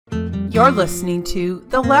You're listening to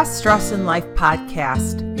the Less Stress in Life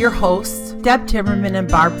podcast. Your hosts, Deb Timmerman and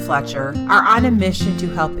Barb Fletcher, are on a mission to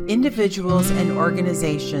help individuals and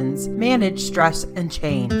organizations manage stress and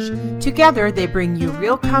change. Together, they bring you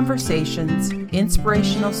real conversations,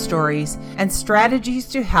 inspirational stories, and strategies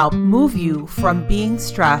to help move you from being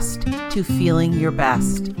stressed to feeling your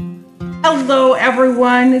best. Hello,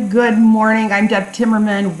 everyone. Good morning. I'm Deb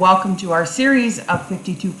Timmerman. Welcome to our series of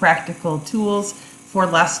 52 practical tools for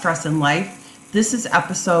less stress in life. This is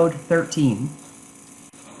episode 13.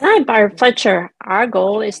 Hi, Barb Fletcher. Our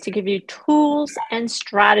goal is to give you tools and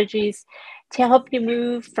strategies to help you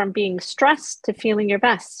move from being stressed to feeling your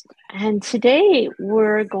best. And today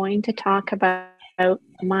we're going to talk about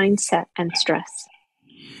mindset and stress.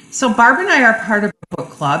 So Barb and I are part of a book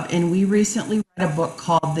club, and we recently read a book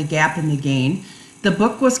called The Gap and the Gain. The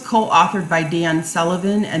book was co-authored by Dan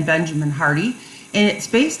Sullivan and Benjamin Hardy, and it's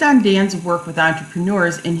based on Dan's work with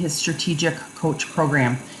entrepreneurs in his strategic coach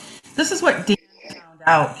program. This is what Dan found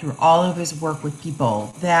out through all of his work with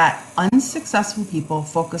people, that unsuccessful people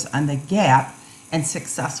focus on the gap and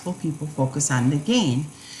successful people focus on the gain.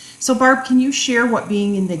 So Barb, can you share what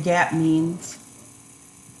being in the gap means?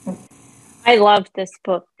 I love this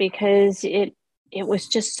book because it was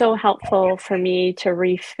just so helpful for me to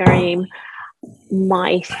reframe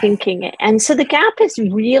my thinking. And so the gap is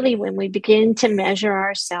really when we begin to measure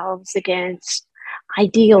ourselves against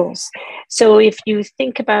ideals. So if you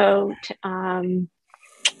think about,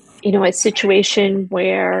 a situation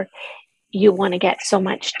where you want to get so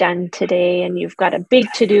much done today and you've got a big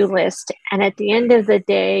to-do list, and at the end of the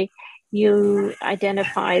day, you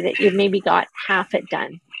identify that you've maybe got half it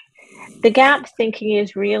done. The gap thinking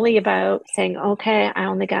is really about saying, okay, I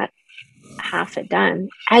only got half it done,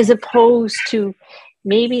 as opposed to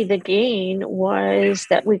maybe the gain was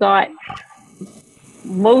that we got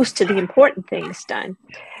most of the important things done.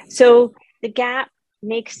 So the gap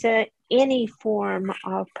makes any form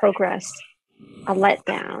of progress a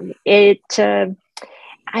letdown.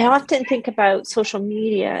 I often think about social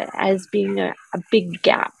media as being a big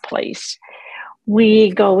gap place.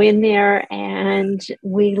 We go in there and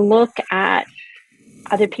we look at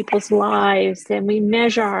other people's lives and we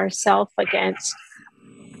measure ourselves against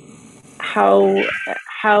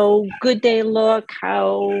how good they look,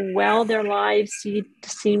 how well their lives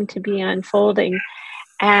seem to be unfolding.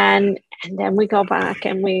 And then we go back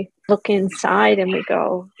and we look inside and we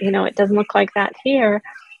go, it doesn't look like that here.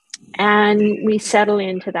 And we settle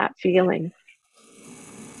into that feeling.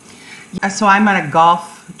 So I'm on a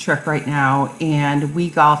golf trip right now, and we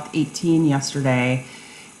golfed 18 yesterday.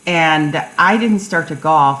 And I didn't start to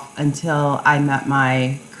golf until I met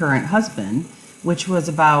my current husband, which was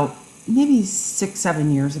about maybe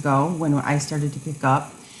 6-7 years ago when I started to pick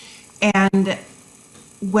up. And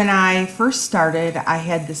when I first started, I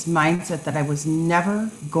had this mindset that I was never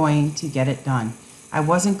going to get it done. I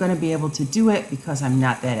wasn't going to be able to do it because I'm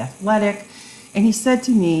not that athletic. And he said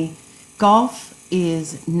to me, golf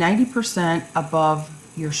is 90% above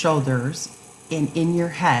your shoulders and in your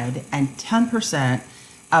head, and 10%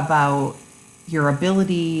 about your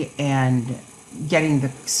ability and getting the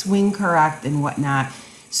swing correct and whatnot.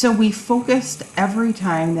 So we focused every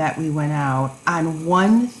time that we went out on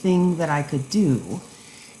one thing that I could do.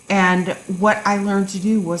 And what I learned to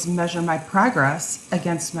do was measure my progress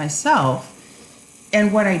against myself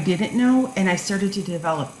and what I didn't know. And I started to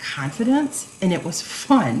develop confidence, and it was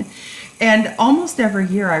fun. And almost every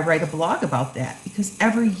year I write a blog about that, because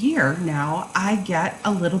every year now I get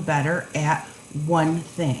a little better at one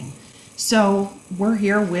thing. So we're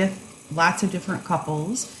here with lots of different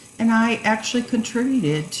couples, and I actually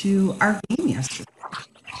contributed to our game yesterday.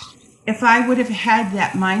 If I would have had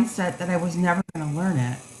that mindset that I was never going to learn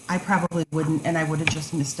it, I probably wouldn't, and I would have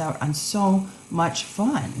just missed out on so much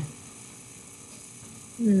fun.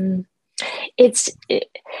 And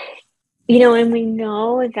we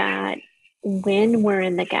know that when we're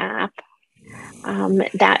in the gap,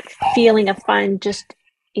 that feeling of fun just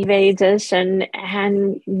evades us, and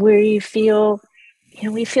we feel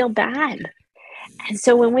bad. And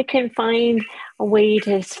so when we can find a way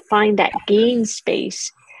to find that gain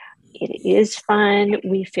space, it is fun.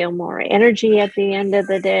 We feel more energy at the end of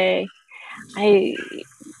the day.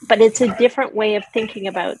 But it's a different way of thinking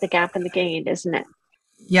about the gap and the gain, isn't it?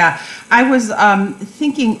 Yeah, I was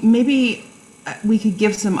thinking maybe we could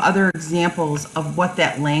give some other examples of what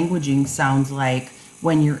that languaging sounds like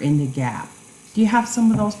when you're in the gap. Do you have some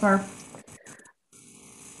of those, Barb?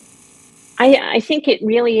 I think it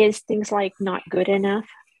really is things like not good enough.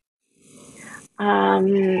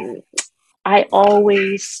 I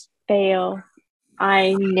always fail.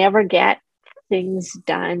 I never get things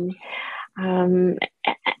done. Um,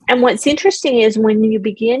 and what's interesting is when you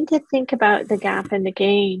begin to think about the gap and the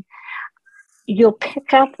gain, you'll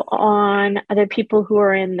pick up on other people who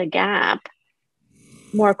are in the gap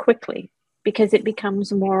more quickly because it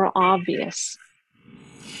becomes more obvious.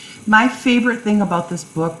 My favorite thing about this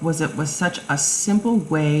book was it was such a simple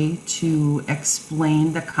way to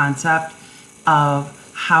explain the concept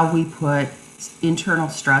of how we put internal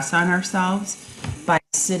stress on ourselves by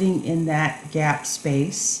sitting in that gap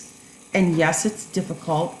space. And yes, it's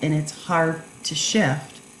difficult and it's hard to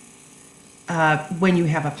shift when you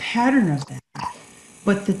have a pattern of that.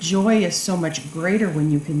 But the joy is so much greater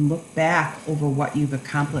when you can look back over what you've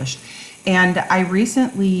accomplished. And I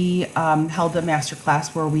recently held a master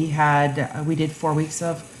class where we did 4 weeks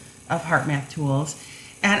of Heart Math tools.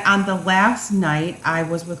 And on the last night, I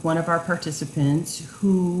was with one of our participants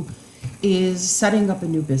who is setting up a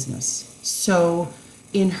new business. So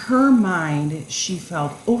in her mind, she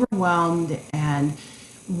felt overwhelmed, and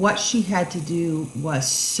what she had to do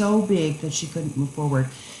was so big that she couldn't move forward.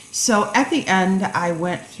 So at the end, I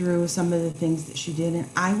went through some of the things that she did, and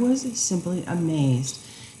I was simply amazed.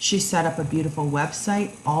 She set up a beautiful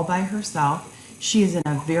website all by herself. She is in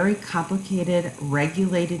a very complicated,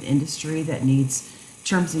 regulated industry that needs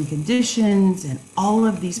terms and conditions and all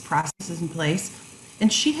of these processes in place.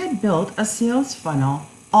 And she had built a sales funnel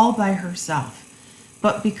all by herself.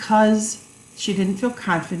 But because she didn't feel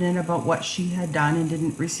confident about what she had done and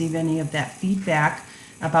didn't receive any of that feedback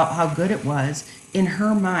about how good it was, in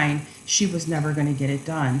her mind, she was never going to get it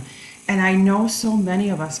done. And I know so many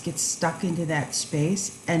of us get stuck into that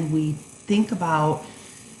space and we think about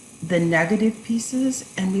the negative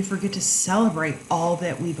pieces and we forget to celebrate all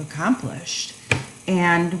that we've accomplished.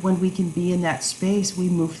 And when we can be in that space, we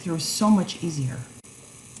move through so much easier.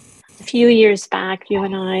 A few years back, you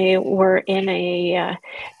and I were in a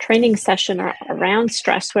training session around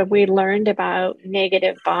stress where we learned about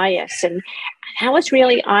negative bias. And that was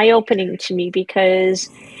really eye-opening to me because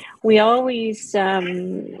we always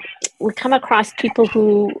we come across people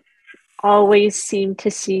who always seem to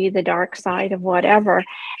see the dark side of whatever.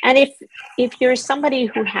 And if you're somebody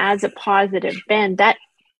who has a positive bend, that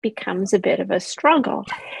becomes a bit of a struggle.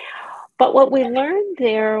 But what we learned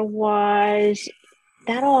there was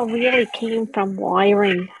that all really came from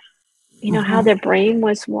wiring, how their brain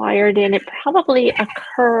was wired, and it probably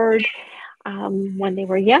occurred when they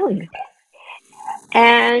were young.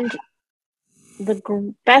 And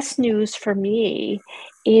the best news for me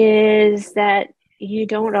is that you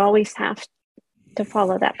don't always have to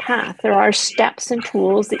follow that path. There are steps and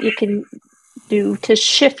tools that you can do to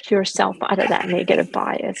shift yourself out of that negative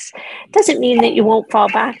bias. Doesn't mean that you won't fall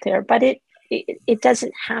back there, but it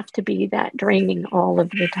doesn't have to be that draining all of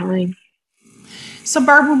the time. So,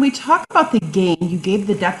 Barb, when we talk about the gain, you gave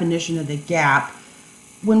the definition of the gap.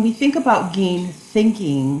 When we think about gain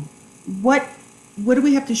thinking, what do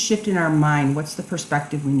we have to shift in our mind? What's the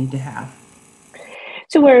perspective we need to have?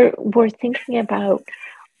 So we're thinking about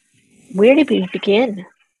where did we begin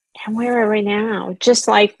and where are we now? Just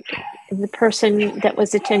like the person that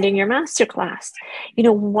was attending your masterclass,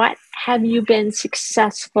 what have you been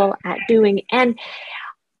successful at doing? And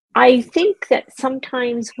I think that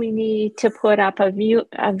sometimes we need to put up a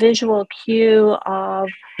visual cue of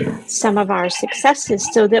some of our successes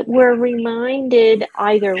so that we're reminded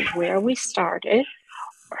either where we started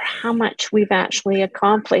or how much we've actually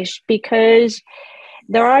accomplished, because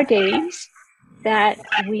there are days that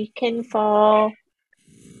we can fall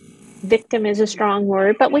victim is a strong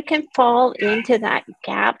word, but we can fall into that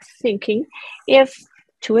gap thinking if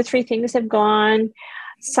 2 or 3 things have gone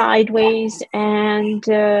sideways, and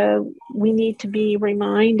we need to be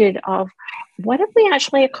reminded of what have we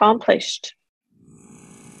actually accomplished.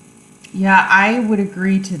 Yeah, I would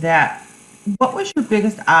agree to that. What was your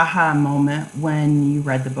biggest aha moment when you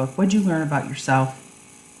read the book? What did you learn about yourself?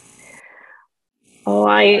 Oh,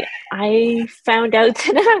 I found out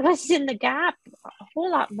that I was in the gap a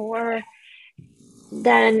whole lot more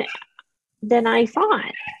than I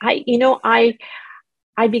thought.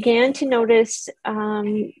 I began to notice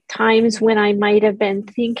times when I might have been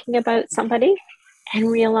thinking about somebody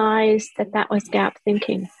and realized that that was gap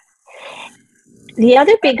thinking. The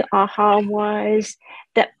other big aha was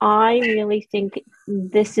that I really think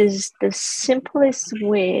this is the simplest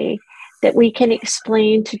way that we can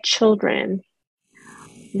explain to children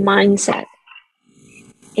mindset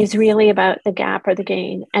is really about the gap or the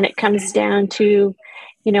gain. And it comes down to,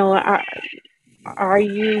 are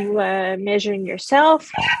you measuring yourself?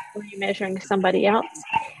 Or are you measuring somebody else?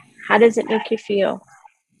 How does it make you feel?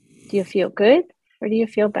 Do you feel good or do you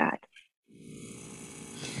feel bad?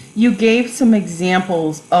 You gave some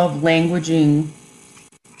examples of languaging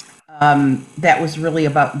that was really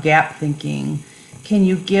about gap thinking. Can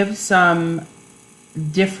you give some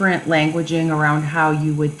different languaging around how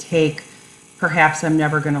you would take perhaps I'm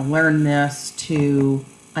never going to learn this to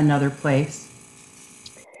another place?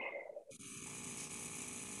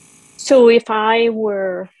 So if I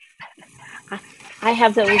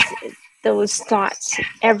have those thoughts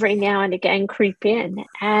every now and again creep in.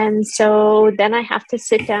 And so then I have to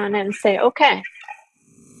sit down and say, okay,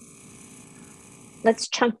 let's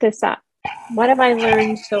chunk this up. What have I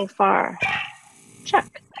learned so far?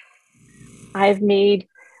 Check. I've made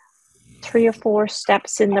 3 or 4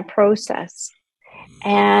 steps in the process.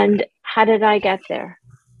 And how did I get there?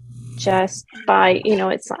 Just by,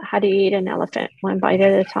 it's like, how do you eat an elephant? One bite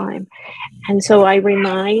at a time. And so I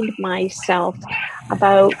remind myself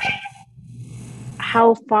about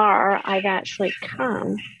how far I've actually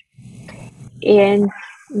come in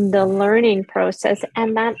the learning process,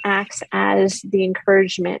 and that acts as the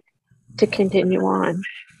encouragement to continue on.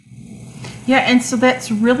 Yeah, and so that's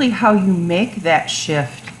really how you make that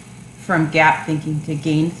shift from gap thinking to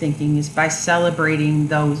gain thinking, is by celebrating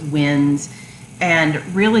those wins and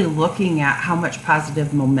really looking at how much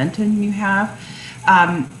positive momentum you have.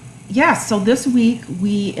 So this week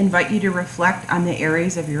we invite you to reflect on the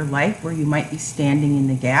areas of your life where you might be standing in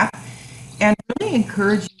the gap, and really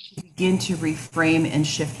encourage you to begin to reframe and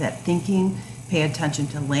shift that thinking. Pay attention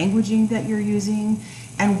to languaging that you're using,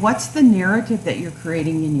 and what's the narrative that you're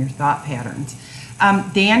creating in your thought patterns.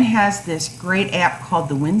 Dan has this great app called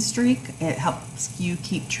the Win Streak. It helps you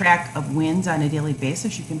keep track of wins on a daily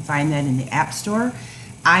basis. You can find that in the App Store.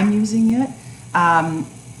 I'm using it.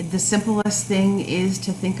 The simplest thing is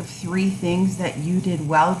to think of 3 things that you did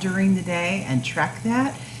well during the day and track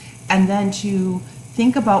that, and then to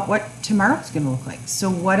think about what tomorrow's going to look like. So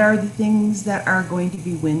what are the things that are going to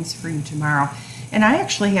be wins for you tomorrow? And I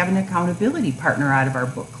actually have an accountability partner out of our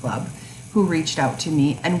book club who reached out to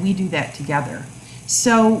me, and we do that together.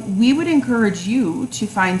 So we would encourage you to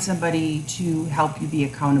find somebody to help you be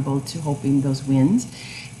accountable to hoping those wins.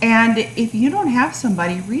 And if you don't have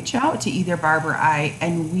somebody, reach out to either Barb or I,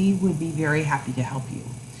 and we would be very happy to help you.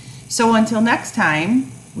 So until next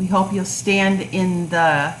time, we hope you'll stand in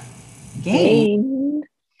the game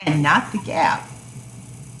and not the gap.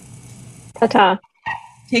 Ta-ta.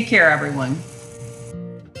 Take care, everyone.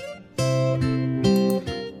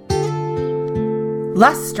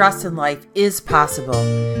 Less stress in life is possible.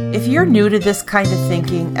 If you're new to this kind of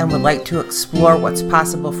thinking and would like to explore what's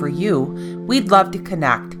possible for you, we'd love to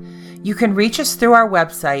connect. You can reach us through our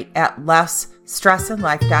website at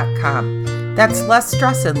lessstressinlife.com. That's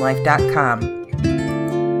lessstressinlife.com.